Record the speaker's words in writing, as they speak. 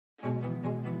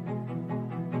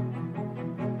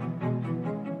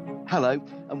Hello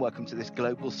and welcome to this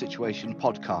Global Situation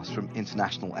podcast from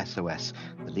International SOS,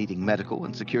 the leading medical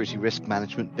and security risk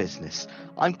management business.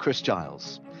 I'm Chris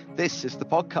Giles. This is the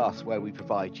podcast where we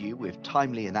provide you with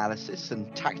timely analysis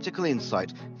and tactical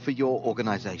insight for your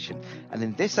organisation. And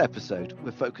in this episode,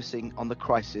 we're focusing on the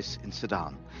crisis in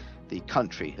Sudan. The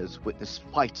country has witnessed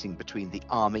fighting between the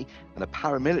army and a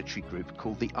paramilitary group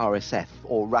called the RSF,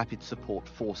 or Rapid Support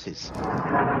Forces.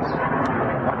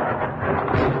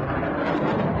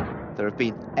 There have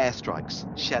been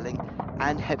airstrikes, shelling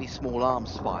and heavy small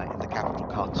arms fire in the capital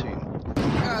Khartoum.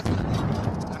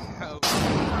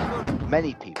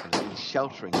 Many people have been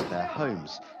sheltering in their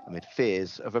homes amid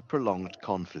fears of a prolonged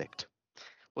conflict.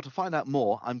 Well, to find out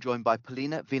more, I'm joined by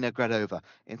Polina Vynogradova,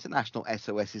 International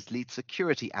SOS's lead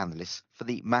security analyst for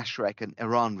the Mashreq and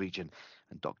Iran region,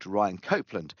 and Dr Ryan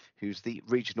Copeland, who's the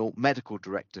regional medical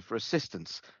director for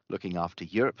assistance, looking after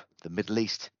Europe, the Middle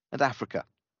East and Africa.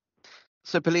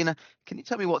 So, Polina, can you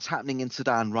tell me what's happening in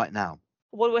Sudan right now?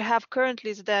 What we have currently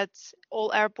is that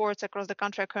all airports across the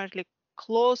country are currently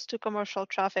closed to commercial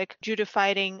traffic due to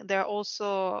fighting. There are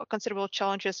also considerable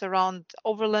challenges around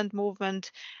overland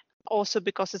movement, also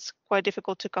because it's quite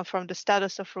difficult to confirm the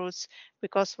status of routes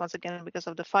because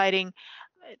of the fighting.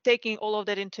 Taking all of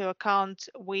that into account,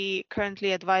 we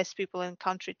currently advise people in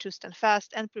country to stand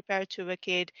fast and prepare to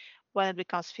evacuate when it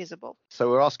becomes feasible. So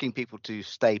we're asking people to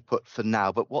stay put for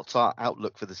now, but what's our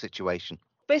outlook for the situation?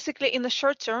 Basically, in the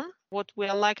short term, what we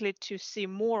are likely to see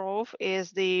more of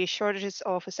is the shortages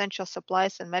of essential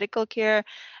supplies and medical care.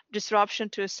 Disruption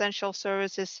to essential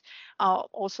services are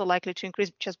also likely to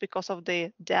increase just because of the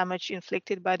damage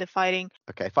inflicted by the fighting.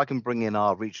 Okay, if I can bring in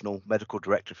our regional medical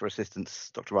director for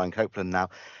assistance, Dr Ryan Copeland now.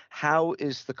 How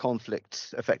is the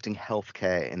conflict affecting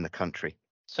healthcare in the country?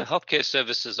 So healthcare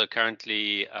services are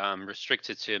currently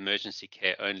restricted to emergency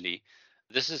care only.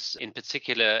 This is in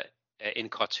particular in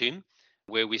Khartoum,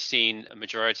 where we've seen a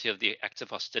majority of the active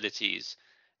hostilities.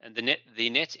 And the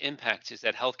net impact is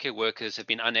that healthcare workers have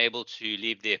been unable to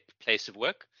leave their place of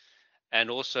work, and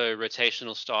also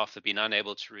rotational staff have been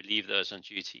unable to relieve those on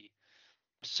duty.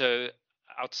 So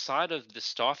outside of the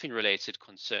staffing related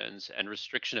concerns and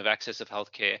restriction of access of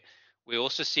healthcare, we're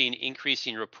also seeing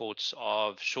increasing reports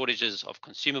of shortages of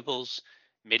consumables,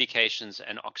 medications,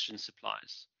 and oxygen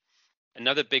supplies.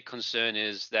 Another big concern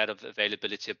is that of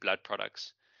availability of blood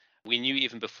products. We knew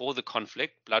even before the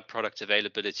conflict, blood product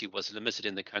availability was limited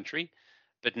in the country,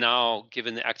 but now,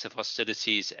 given the active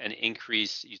hostilities and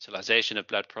increased utilization of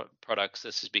blood products,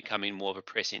 this is becoming more of a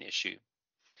pressing issue.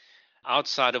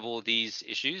 Outside of all these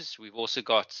issues, we've also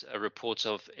got reports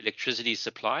of electricity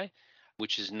supply,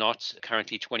 which is not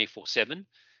currently 24/7,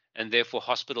 and therefore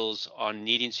hospitals are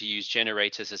needing to use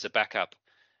generators as a backup.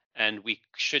 And we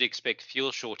should expect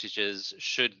fuel shortages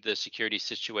should the security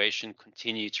situation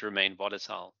continue to remain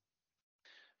volatile.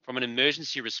 From an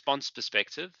emergency response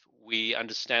perspective, we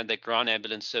understand that ground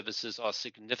ambulance services are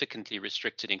significantly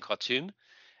restricted in Khartoum,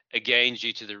 again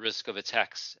due to the risk of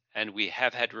attacks, and we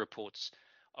have had reports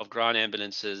of ground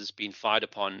ambulances being fired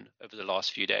upon over the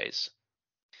last few days.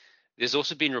 There's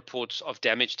also been reports of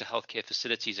damage to healthcare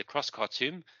facilities across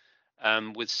Khartoum,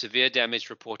 with severe damage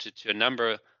reported to a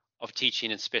number of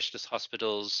teaching and specialist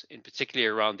hospitals, in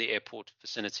particular around the airport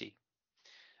vicinity.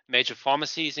 Major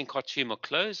pharmacies in Khartoum are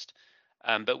closed,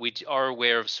 but we are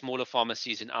aware of smaller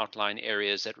pharmacies in outlying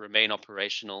areas that remain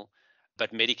operational,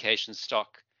 but medication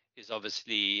stock is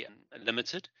obviously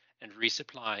limited and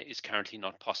resupply is currently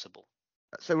not possible.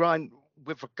 So, Ryan,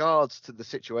 with regards to the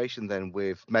situation then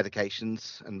with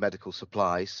medications and medical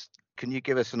supplies, can you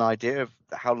give us an idea of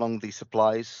how long these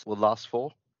supplies will last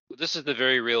for? This is the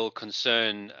very real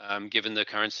concern given the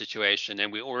current situation, and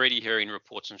we're already hearing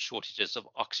reports on shortages of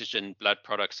oxygen, blood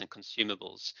products, and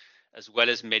consumables, as well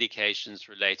as medications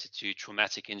related to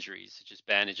traumatic injuries, such as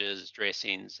bandages,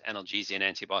 dressings, analgesia, and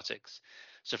antibiotics.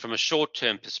 So from a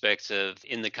short-term perspective,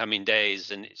 in the coming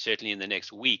days, and certainly in the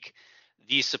next week,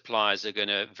 these supplies are going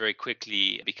to very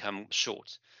quickly become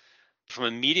short. From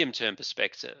a medium-term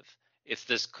perspective, if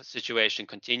this situation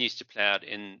continues to play out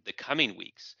in the coming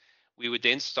weeks, we would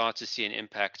then start to see an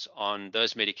impact on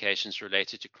those medications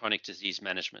related to chronic disease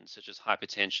management, such as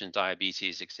hypertension,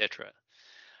 diabetes, etc.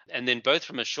 And then both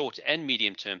from a short and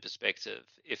medium-term perspective,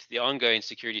 if the ongoing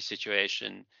security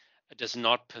situation does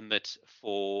not permit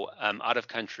for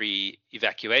out-of-country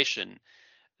evacuation,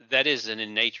 that is an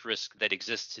innate risk that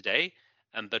exists today,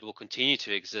 but will continue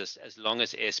to exist as long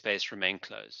as airspace remain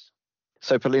closed.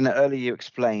 So, Polina, earlier you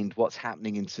explained what's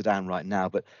happening in Sudan right now,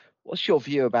 but what's your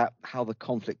view about how the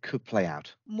conflict could play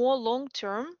out? More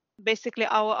long-term, basically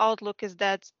our outlook is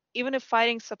that even if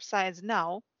fighting subsides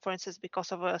now, for instance,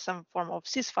 because of some form of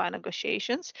ceasefire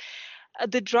negotiations,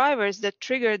 the drivers that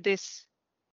triggered this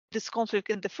conflict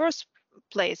in the first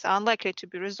place are unlikely to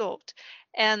be resolved.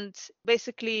 And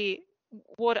basically,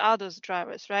 what are those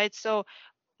drivers, right? So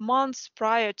months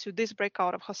prior to this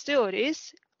breakout of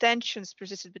hostilities, tensions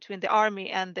persisted between the army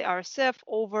and the RSF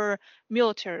over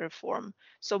military reform.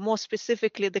 So more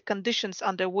specifically, the conditions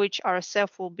under which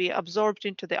RSF will be absorbed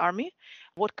into the army,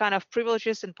 what kind of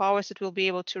privileges and powers it will be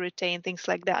able to retain, things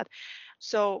like that.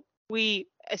 So we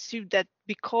assume that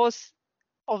because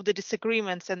of the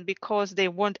disagreements and because they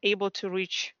weren't able to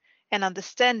reach an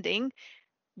understanding,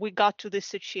 we got to this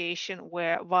situation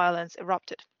where violence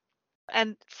erupted.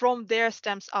 And from there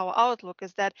stems our outlook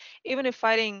is that even if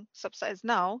fighting subsides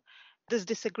now, these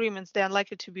disagreements, they're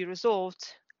unlikely to be resolved,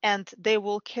 and they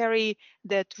will carry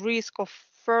that risk of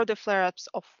further flare-ups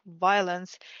of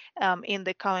violence in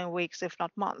the coming weeks, if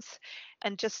not months.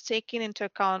 And just taking into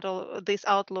account all this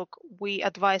outlook, we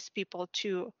advise people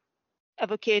to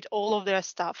evacuate all of their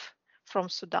stuff from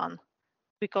Sudan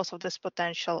because of this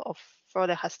potential of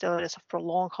further hostilities, of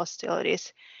prolonged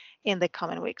hostilities in the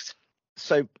coming weeks.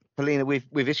 So, Polina,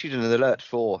 we've issued an alert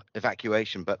for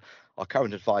evacuation, but our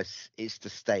current advice is to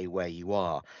stay where you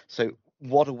are. So,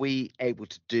 what are we able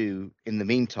to do in the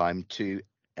meantime to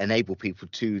enable people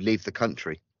to leave the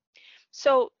country?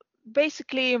 So,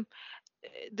 basically,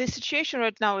 the situation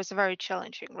right now is very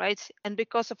challenging, right? And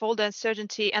because of all the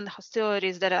uncertainty and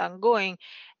hostilities that are ongoing,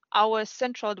 our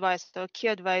central advice, our key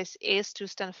advice is to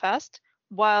stand fast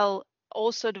while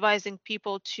also advising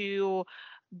people to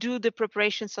do the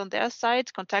preparations on their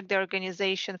side, contact their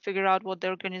organization, figure out what the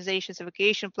organization's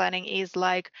evacuation planning is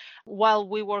like while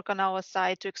we work on our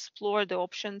side to explore the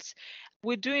options.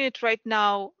 We're doing it right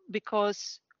now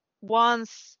because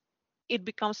once it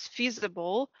becomes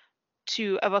feasible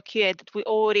to evacuate, that we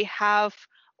already have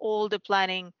all the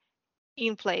planning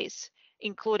in place,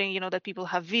 including, that people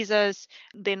have visas,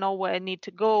 they know where I need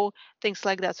to go, things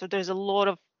like that. So there's a lot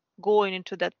of going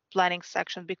into that planning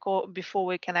section before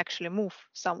we can actually move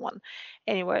someone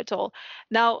anywhere at all.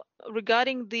 Now,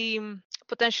 regarding the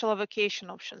potential evacuation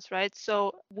options, right?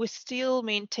 So we still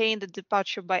maintain that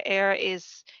departure by air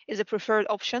is a preferred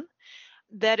option.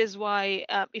 That is why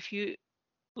if you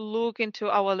look into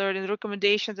our alert and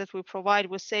recommendations that we provide,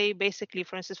 we say basically,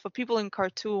 for instance, for people in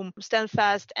Khartoum, stand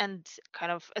fast and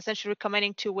kind of essentially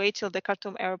recommending to wait till the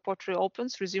Khartoum airport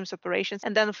reopens, resumes operations,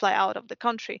 and then fly out of the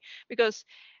country. Because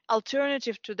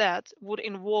alternative to that would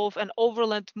involve an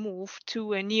overland move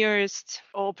to a nearest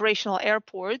operational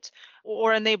airport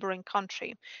or a neighboring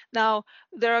country. Now,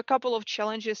 there are a couple of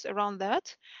challenges around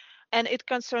that. And it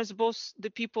concerns both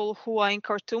the people who are in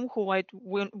Khartoum who might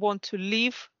want to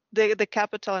leave the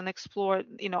capital and explore,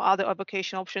 other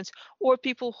evacuation options, or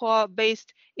people who are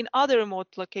based in other remote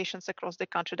locations across the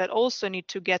country that also need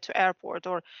to get to airport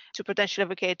or to potentially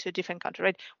evacuate to a different country,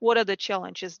 right? What are the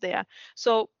challenges there?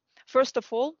 So first of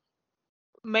all,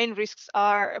 main risks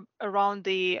are around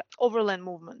the overland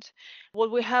movement. What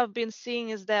we have been seeing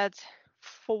is that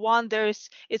for one,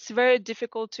 it's very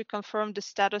difficult to confirm the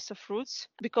status of routes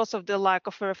because of the lack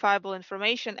of verifiable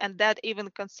information, and that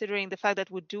even considering the fact that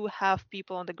we do have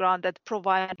people on the ground that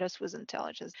provide us with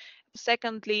intelligence.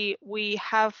 Secondly, we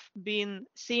have been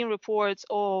seeing reports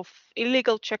of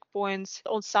illegal checkpoints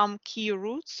on some key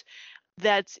routes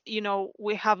that,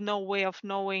 we have no way of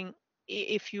knowing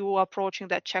if you are approaching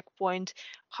that checkpoint,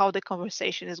 how the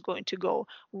conversation is going to go.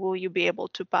 Will you be able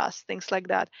to pass? Things like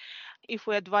that. If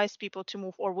we advise people to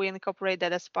move, or we incorporate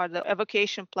that as part of the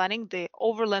evacuation planning, the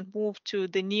overland move to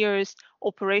the nearest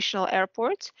operational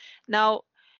airport. Now,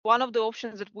 one of the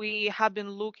options that we have been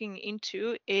looking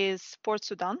into is Port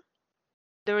Sudan.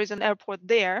 There is an airport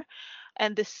there,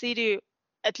 and the city,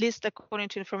 at least according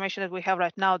to information that we have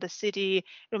right now, the city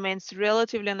remains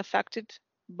relatively unaffected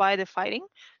by the fighting.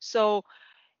 So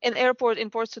an airport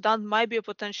in Port Sudan might be a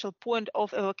potential point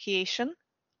of evacuation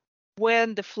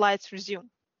when the flights resume.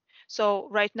 So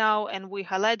right now, and we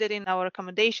highlighted in our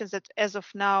recommendations that as of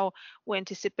now, we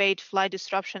anticipate flight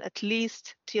disruption at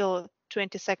least till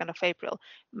 22nd of April,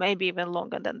 maybe even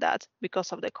longer than that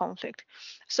because of the conflict.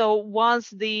 So once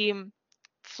the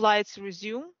flights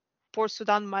resume, Port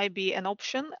Sudan might be an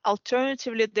option.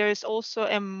 Alternatively, there is also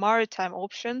a maritime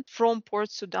option from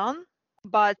Port Sudan.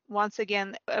 But once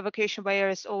again, evacuation by air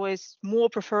is always more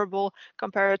preferable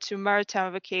compared to maritime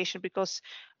evacuation because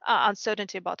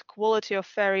uncertainty about quality of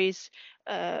ferries,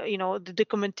 the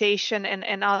documentation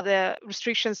and other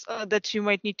restrictions that you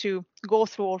might need to go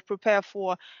through or prepare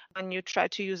for when you try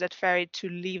to use that ferry to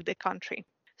leave the country.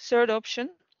 Third option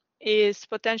is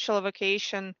potential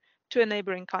evacuation to a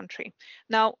neighboring country.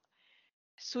 Now,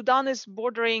 Sudan is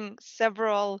bordering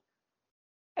several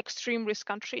extreme risk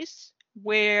countries,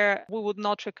 where we would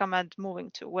not recommend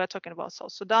moving to. We're talking about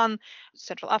South Sudan,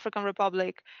 Central African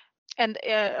Republic, and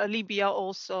Libya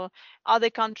also. Other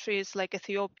countries like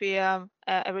Ethiopia,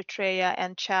 Eritrea,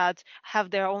 and Chad have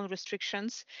their own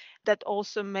restrictions that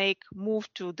also make move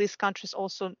to these countries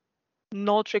also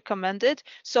not recommended.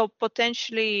 So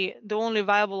potentially the only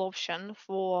viable option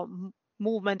for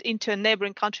movement into a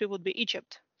neighboring country would be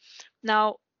Egypt.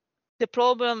 Now, the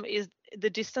problem is the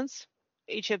distance.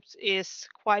 Egypt is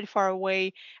quite far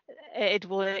away. It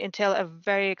will entail a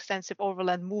very extensive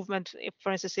overland movement,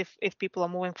 for instance, if people are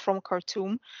moving from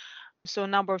Khartoum. So a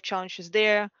number of challenges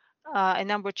there, a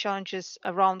number of challenges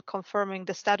around confirming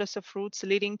the status of routes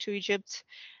leading to Egypt.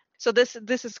 So this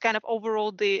is kind of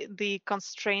overall the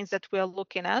constraints that we are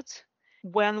looking at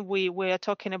when we are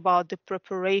talking about the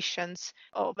preparations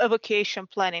of evacuation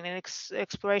planning and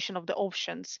exploration of the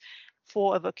options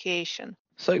for evacuation.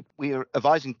 So we are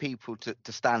advising people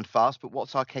to stand fast, but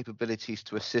what's our capabilities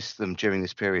to assist them during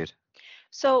this period?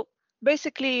 So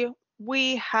basically,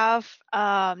 we have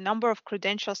a number of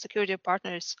credentialed security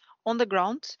partners on the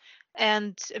ground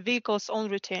and vehicles on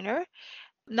retainer.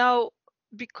 Now,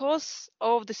 because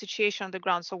of the situation on the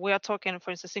ground, so we are talking, for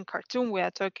instance, in Khartoum, we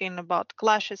are talking about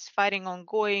clashes, fighting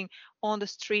ongoing on the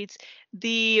streets.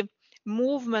 The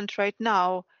movement right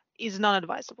now is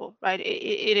non-advisable, right?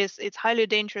 It's highly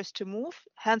dangerous to move,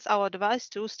 hence our advice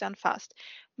to stand fast.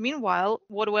 Meanwhile,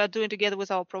 what we are doing together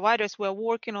with our providers, we're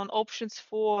working on options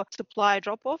for supply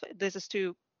drop-off. This is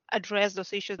to address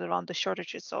those issues around the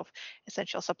shortages of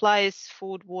essential supplies,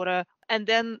 food, water, and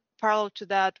then parallel to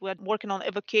that, we're working on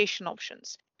evacuation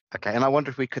options. Okay, and I wonder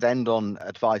if we could end on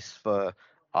advice for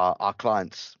our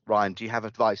clients. Ryan, do you have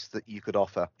advice that you could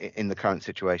offer in the current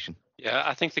situation? Yeah,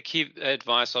 I think the key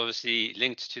advice, obviously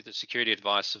linked to the security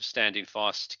advice of standing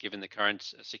fast, given the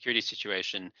current security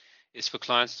situation, is for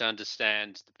clients to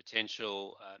understand the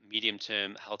potential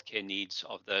medium-term healthcare needs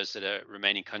of those that are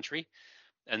remaining country.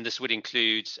 And this would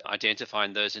include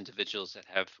identifying those individuals that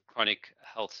have chronic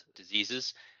health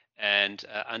diseases and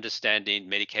understanding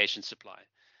medication supply.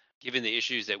 Given the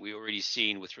issues that we've already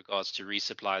seen with regards to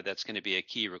resupply, that's going to be a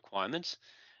key requirement.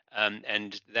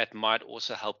 And that might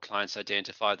also help clients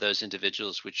identify those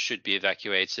individuals which should be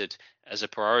evacuated as a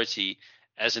priority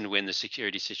as and when the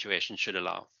security situation should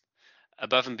allow.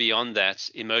 Above and beyond that,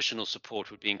 emotional support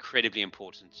would be incredibly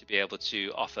important to be able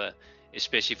to offer,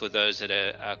 especially for those that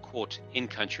are caught in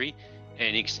country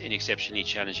and in exceptionally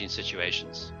challenging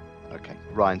situations. Okay,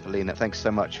 Ryan, Polina, thanks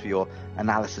so much for your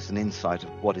analysis and insight of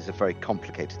what is a very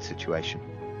complicated situation.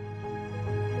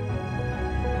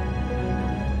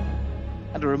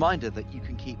 And a reminder that you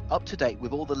can keep up to date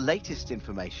with all the latest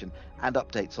information and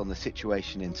updates on the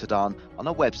situation in Sudan on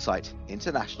our website,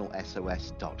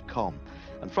 internationalsos.com.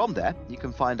 And from there, you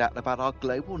can find out about our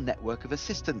global network of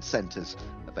assistance centres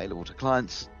available to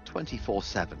clients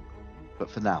 24/7. But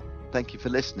for now, thank you for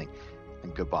listening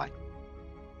and goodbye.